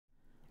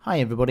Hi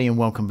everybody and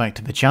welcome back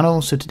to the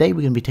channel. So today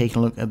we're going to be taking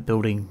a look at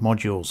building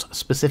modules,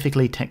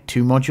 specifically Tech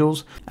 2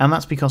 modules, and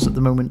that's because at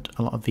the moment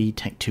a lot of the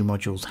Tech 2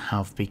 modules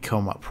have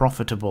become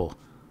profitable.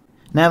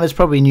 Now there's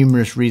probably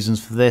numerous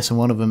reasons for this, and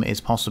one of them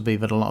is possibly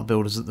that a lot of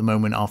builders at the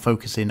moment are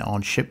focusing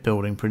on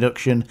shipbuilding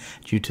production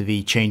due to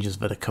the changes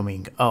that are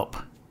coming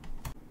up.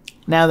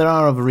 Now there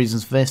are other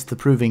reasons for this, the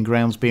Proving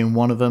Grounds being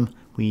one of them.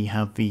 We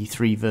have the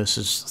 3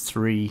 versus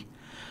 3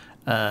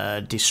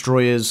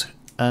 destroyers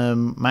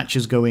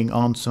matches going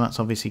on, so that's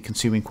obviously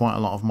consuming quite a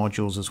lot of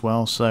modules as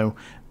well. So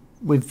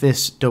with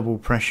this double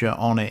pressure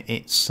on it,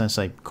 it's, as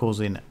I say,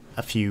 causing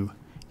a few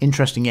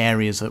interesting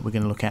areas that we're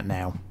going to look at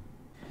now.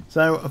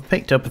 So I've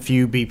picked up a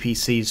few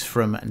BPCs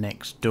from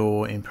next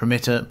door in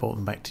Perimeter, brought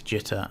them back to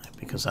Jitter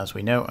because, as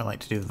we know, I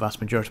like to do the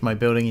vast majority of my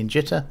building in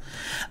Jitter.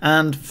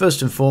 And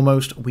first and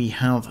foremost, we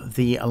have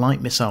the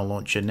light missile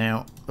launcher.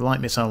 Now the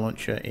light missile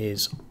launcher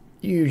is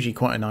usually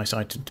quite a nice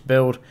item to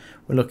build.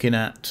 We're looking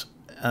at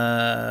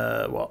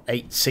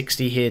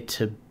 860 here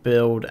to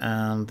build,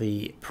 and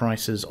the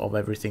prices of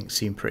everything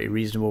seem pretty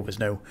reasonable. There's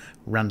no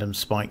random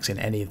spikes in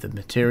any of the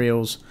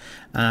materials,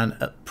 and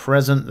at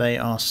present they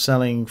are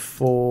selling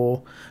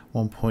for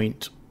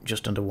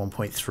just under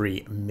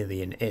 1.3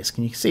 million ISK.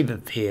 And you can see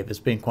that here there's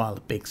been quite a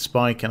big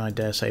spike, and I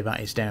dare say that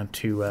is down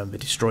to the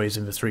destroyers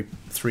in the 3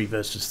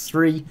 versus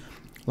 3.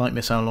 Light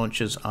missile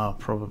launchers are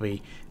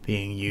probably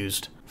being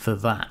used for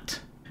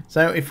that.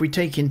 So if we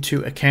take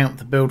into account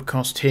the build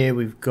cost here,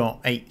 we've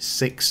got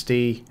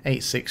 860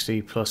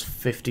 plus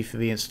 50 for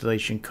the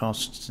installation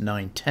costs,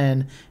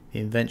 910.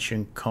 The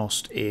invention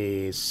cost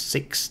is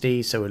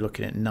 60, so we're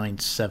looking at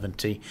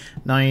 970,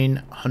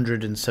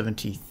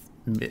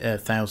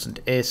 970,000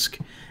 ISK,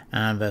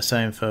 and they're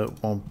selling for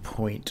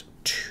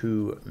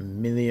 1.2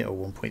 million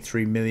or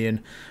 1.3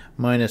 million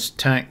minus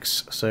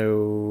tax,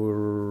 so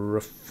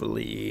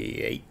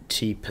roughly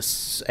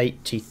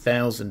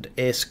 80,000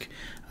 ISK.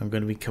 I'm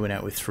going to be coming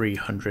out with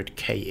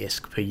 300k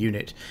ISK per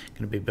unit.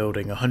 Going to be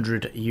building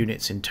 100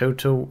 units in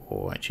total,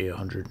 or actually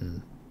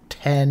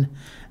 110,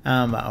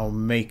 and that'll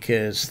make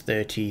us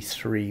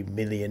 33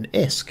 million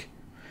ISK.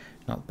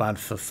 Not bad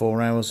for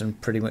 4 hours and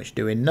pretty much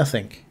doing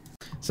nothing.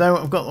 So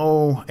I've got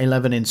all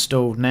 11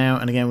 installed now,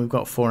 and again we've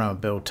got 4-hour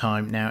build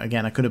time. Now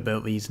again, I could have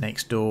built these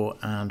next door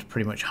and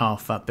pretty much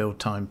half that build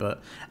time,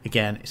 but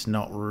again it's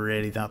not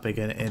really that big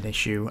an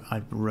issue.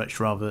 I'd much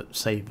rather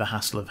save the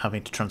hassle of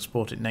having to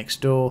transport it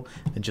next door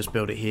than just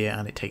build it here,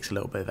 and it takes a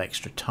little bit of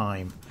extra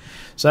time.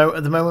 So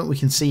at the moment we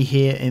can see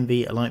here in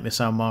the light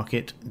missile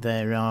market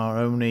there are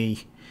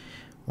only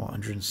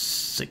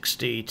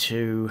 160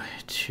 to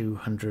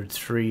 200,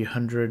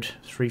 300,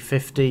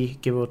 350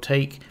 give or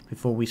take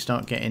before we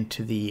start getting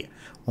to the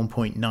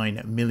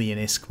 1.9 million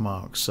ISK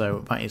mark.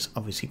 So that is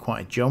obviously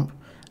quite a jump.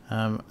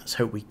 Let's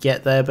hope we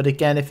get there, but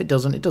again if it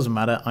doesn't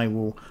matter. I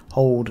will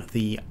hold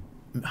the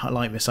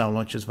light missile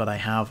launchers that I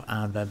have,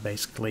 and then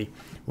basically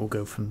we'll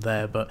go from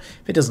there. But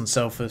if it doesn't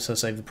sell for, so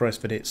say, the price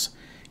that it's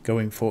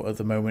going for at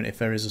the moment, if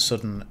there is a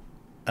sudden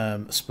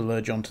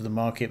splurge onto the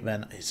market,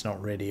 then it's not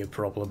really a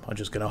problem. I'm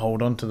just going to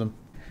hold on to them.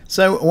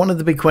 So one of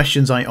the big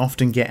questions I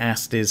often get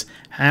asked is,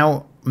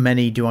 how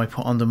many do I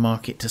put on the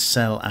market to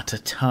sell at a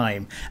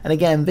time? And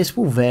again, this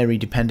will vary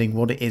depending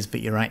what it is that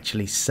you're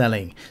actually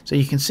selling. So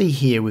you can see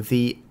here with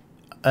the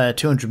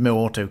 200mm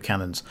auto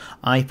cannons,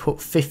 I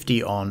put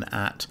 50 on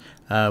at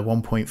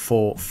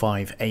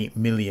 1.458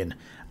 million.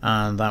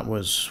 And that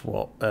was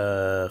what,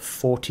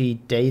 40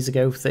 days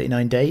ago,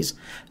 39 days.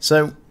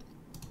 So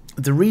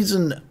the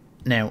reason,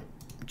 now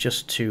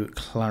just to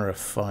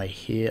clarify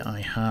here,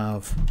 I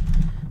have,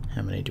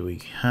 how many do we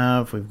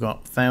have? We've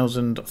got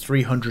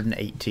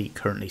 1,380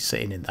 currently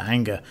sitting in the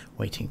hangar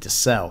waiting to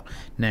sell.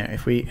 Now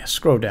if we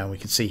scroll down we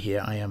can see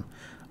here I am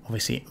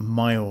obviously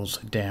miles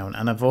down,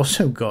 and I've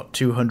also got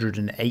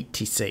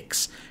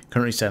 286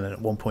 currently selling at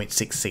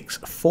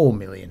 1.664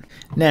 million.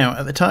 Now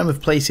at the time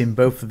of placing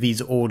both of these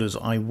orders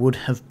I would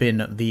have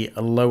been the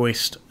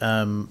lowest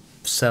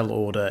sell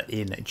order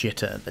in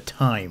Jitter at the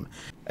time.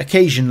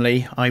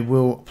 Occasionally I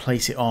will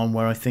place it on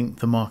where I think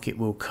the market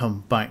will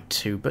come back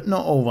to, but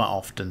not all that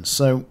often.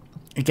 So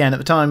again, at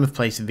the time of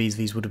placing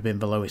these would have been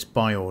the lowest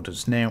buy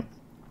orders. Now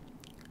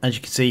as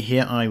you can see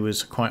here, I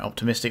was quite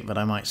optimistic that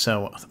I might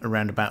sell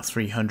around about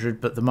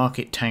 300, but the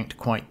market tanked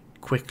quite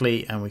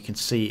quickly, and we can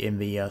see in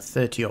the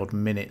 30 odd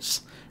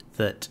minutes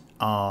that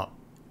are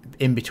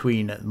in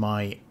between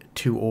my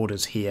two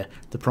orders here,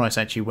 the price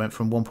actually went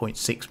from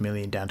 1.6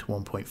 million down to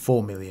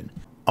 1.4 million.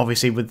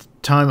 Obviously with the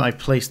time I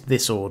placed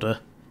this order,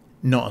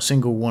 not a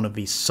single one of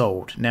these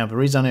sold. Now the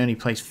reason I only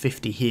placed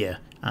 50 here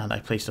and I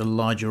placed a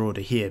larger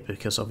order here,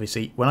 because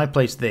obviously when I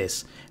placed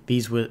this,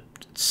 these were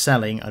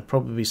selling. I'd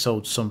probably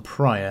sold some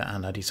prior,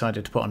 and I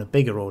decided to put on a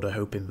bigger order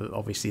hoping that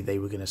obviously they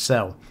were going to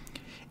sell.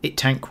 It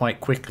tanked quite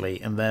quickly,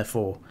 and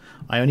therefore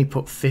I only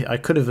put I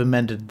could have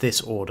amended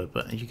this order,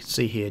 but you can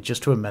see here,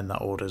 just to amend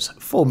that order's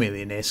 4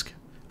 million ISK,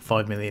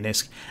 5 million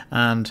ISK,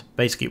 and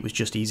basically it was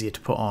just easier to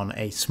put on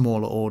a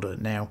smaller order.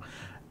 Now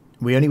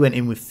we only went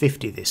in with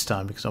 50 this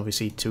time, because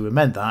obviously to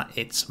amend that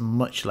it's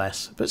much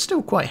less, but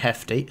still quite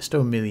hefty,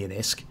 still a million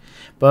ISK.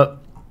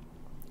 But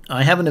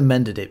I haven't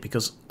amended it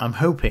because I'm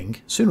hoping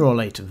sooner or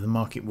later the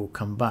market will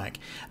come back,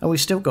 and we've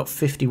still got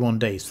 51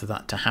 days for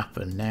that to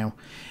happen. Now,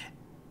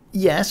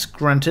 yes,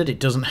 granted, it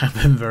doesn't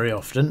happen very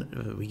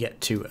often. We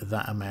get to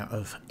that amount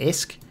of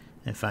ISK.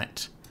 In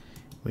fact,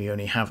 we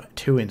only have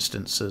 2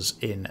 instances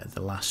in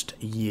the last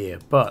year,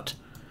 but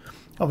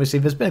obviously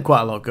there's been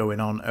quite a lot going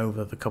on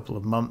over the couple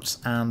of months,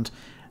 and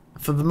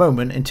for the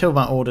moment, until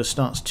that order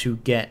starts to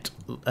get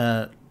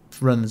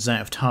runs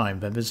out of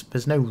time, then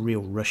there's no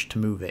real rush to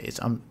move it.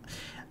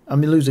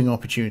 I'm losing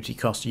opportunity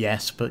cost,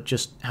 yes, but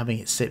just having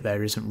it sit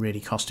there isn't really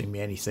costing me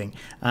anything.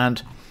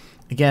 And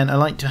again, I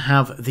like to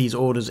have these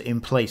orders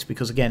in place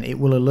because, again, it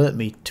will alert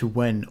me to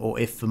when or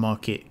if the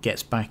market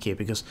gets back here.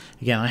 Because,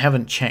 again, I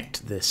haven't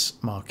checked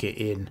this market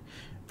in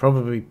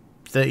probably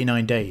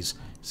 39 days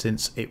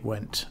since it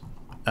went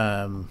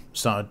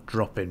started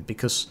dropping.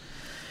 Because,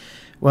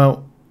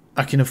 well,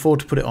 I can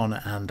afford to put it on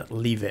and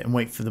leave it and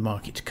wait for the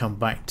market to come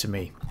back to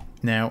me.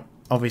 Now,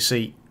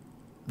 obviously,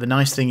 the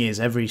nice thing is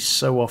every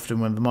so often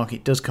when the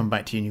market does come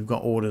back to you and you've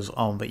got orders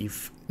on that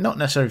you've not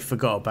necessarily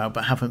forgot about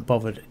but haven't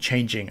bothered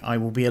changing, I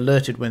will be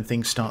alerted when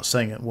things start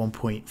selling at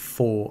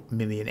 1.4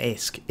 million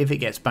ISK if it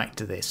gets back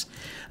to this,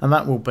 and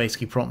that will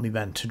basically prompt me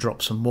then to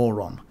drop some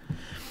more on.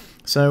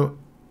 So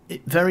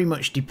it very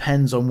much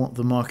depends on what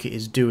the market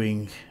is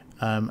doing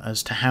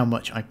as to how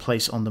much I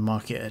place on the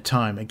market at a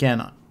time.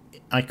 Again,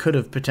 I could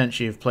have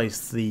potentially have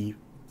placed the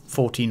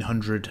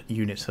 1400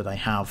 units that I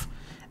have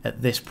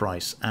at this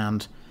price,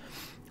 and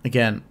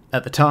again,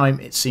 at the time,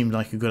 it seemed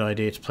like a good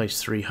idea to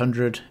place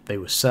 300. They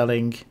were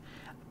selling,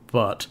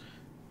 but,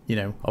 you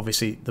know,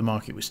 obviously the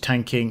market was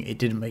tanking. It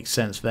didn't make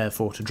sense,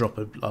 therefore, to drop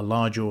a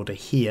large order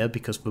here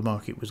because the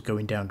market was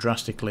going down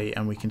drastically.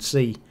 And we can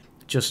see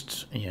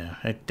just, yeah,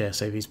 I dare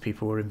say these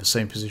people were in the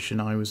same position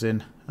I was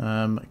in.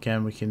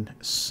 Again, we can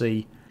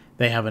see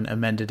they haven't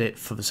amended it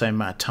for the same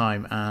amount of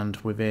time. And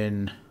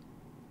within,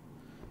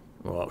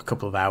 well, a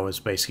couple of hours,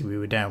 basically, we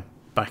were down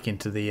back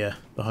into the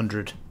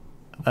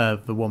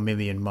 1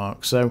 million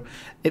mark. So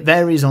it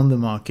varies on the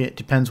market,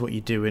 depends what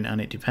you're doing,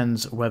 and it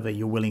depends whether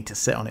you're willing to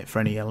sit on it for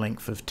any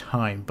length of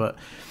time. But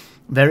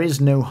there is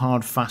no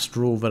hard fast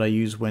rule that I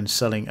use when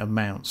selling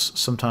amounts.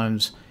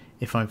 Sometimes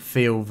if I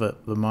feel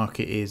that the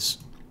market is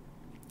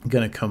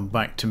going to come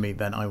back to me,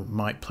 then I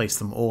might place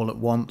them all at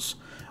once,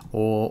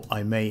 or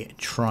I may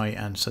try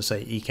and, so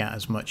say, eke out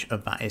as much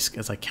of that ISK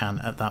as I can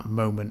at that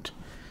moment.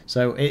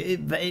 So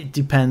it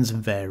depends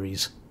and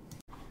varies.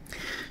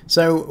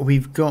 So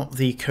we've got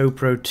the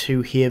CoPro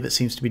 2 here that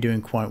seems to be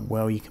doing quite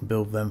well. You can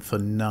build them for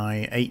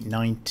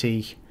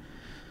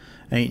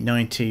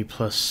 890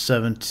 plus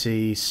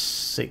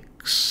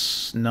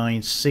 76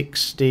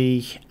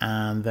 960,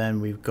 and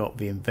then we've got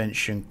the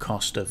invention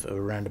cost of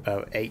around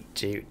about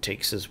 80. It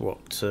takes us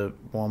what to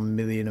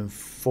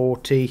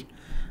 1,040,000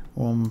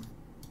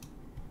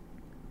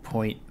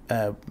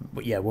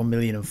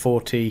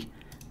 1,040,000.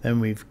 Then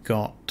we've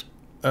got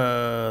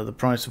the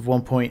price of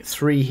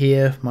 1.3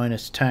 here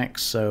minus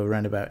tax, so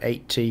around about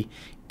 80,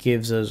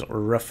 gives us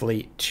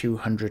roughly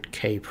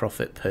 200k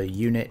profit per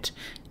unit.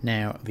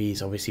 Now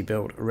these obviously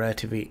build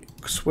relatively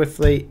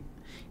swiftly,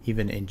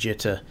 even in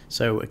jitter.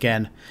 So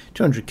again,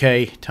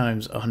 200k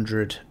times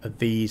 100 of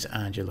these,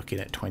 and you're looking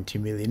at 20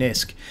 million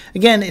ISK.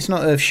 Again, it's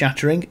not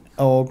earth-shattering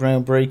or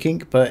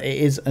groundbreaking, but it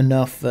is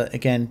enough that,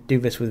 again, do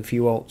this with a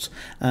few alts,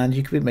 and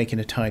you could be making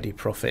a tidy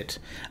profit.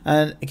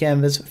 And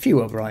again, there's a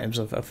few other items.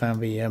 I've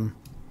found the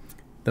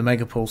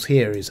Mega Pulse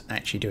here is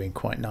actually doing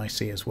quite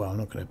nicely as well. I'm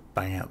not going to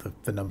bang out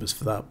the numbers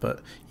for that,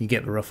 but you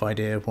get the rough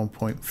idea.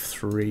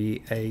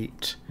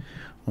 1.38,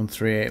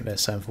 138, they're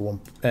selling for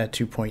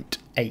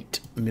 2.8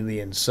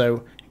 million.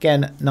 So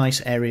again,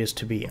 nice areas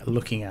to be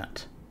looking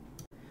at.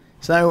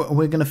 So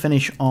we're going to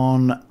finish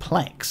on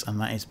PLEX, and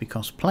that is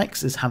because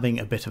PLEX is having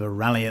a bit of a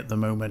rally at the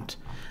moment.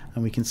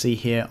 And we can see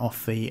here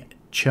off the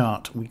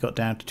chart, we got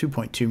down to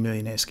 2.2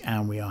 million ISK,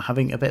 and we are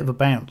having a bit of a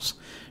bounce.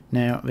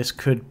 Now, this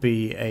could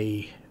be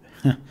a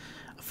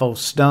false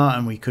start,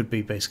 and we could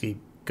be basically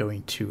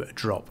going to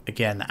drop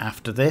again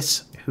after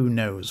this. Who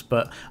knows?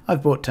 But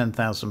I've bought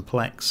 10,000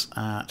 PLEX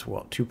at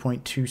what,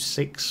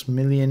 2.26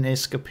 million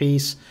ISK a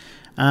piece.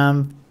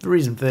 The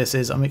reason for this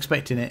is I'm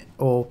expecting it,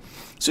 or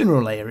sooner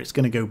or later, it's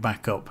going to go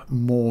back up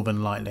more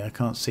than likely. I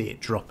can't see it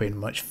dropping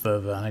much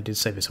further, and I did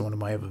say this in one of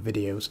my other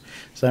videos.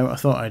 So I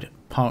thought I'd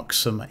park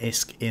some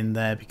ISK in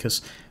there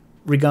because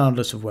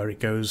regardless of where it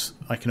goes,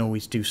 I can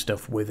always do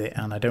stuff with it,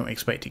 and I don't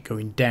expect it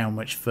going down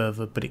much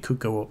further, but it could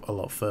go up a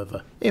lot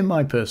further, in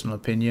my personal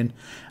opinion,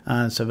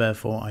 and so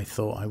therefore I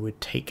thought I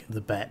would take the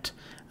bet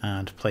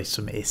and place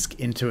some ISK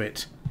into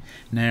it.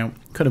 Now,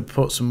 could have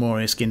put some more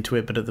ISK into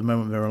it, but at the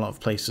moment there are a lot of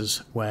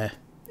places where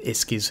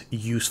ISK is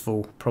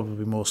useful,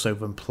 probably more so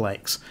than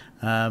PLEX,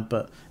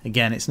 but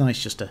again, it's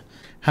nice just to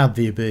have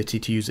the ability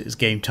to use it as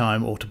game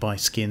time or to buy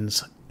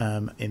skins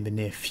in the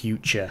near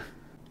future.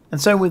 And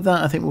so with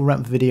that, I think we'll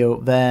wrap the video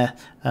up there.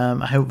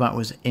 I hope that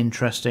was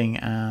interesting,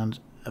 and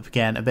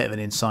again, a bit of an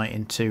insight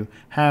into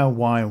how,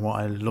 why, and what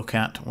I look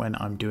at when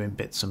I'm doing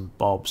bits and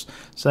bobs.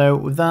 So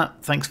with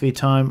that, thanks for your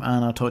time,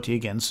 and I'll talk to you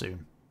again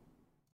soon.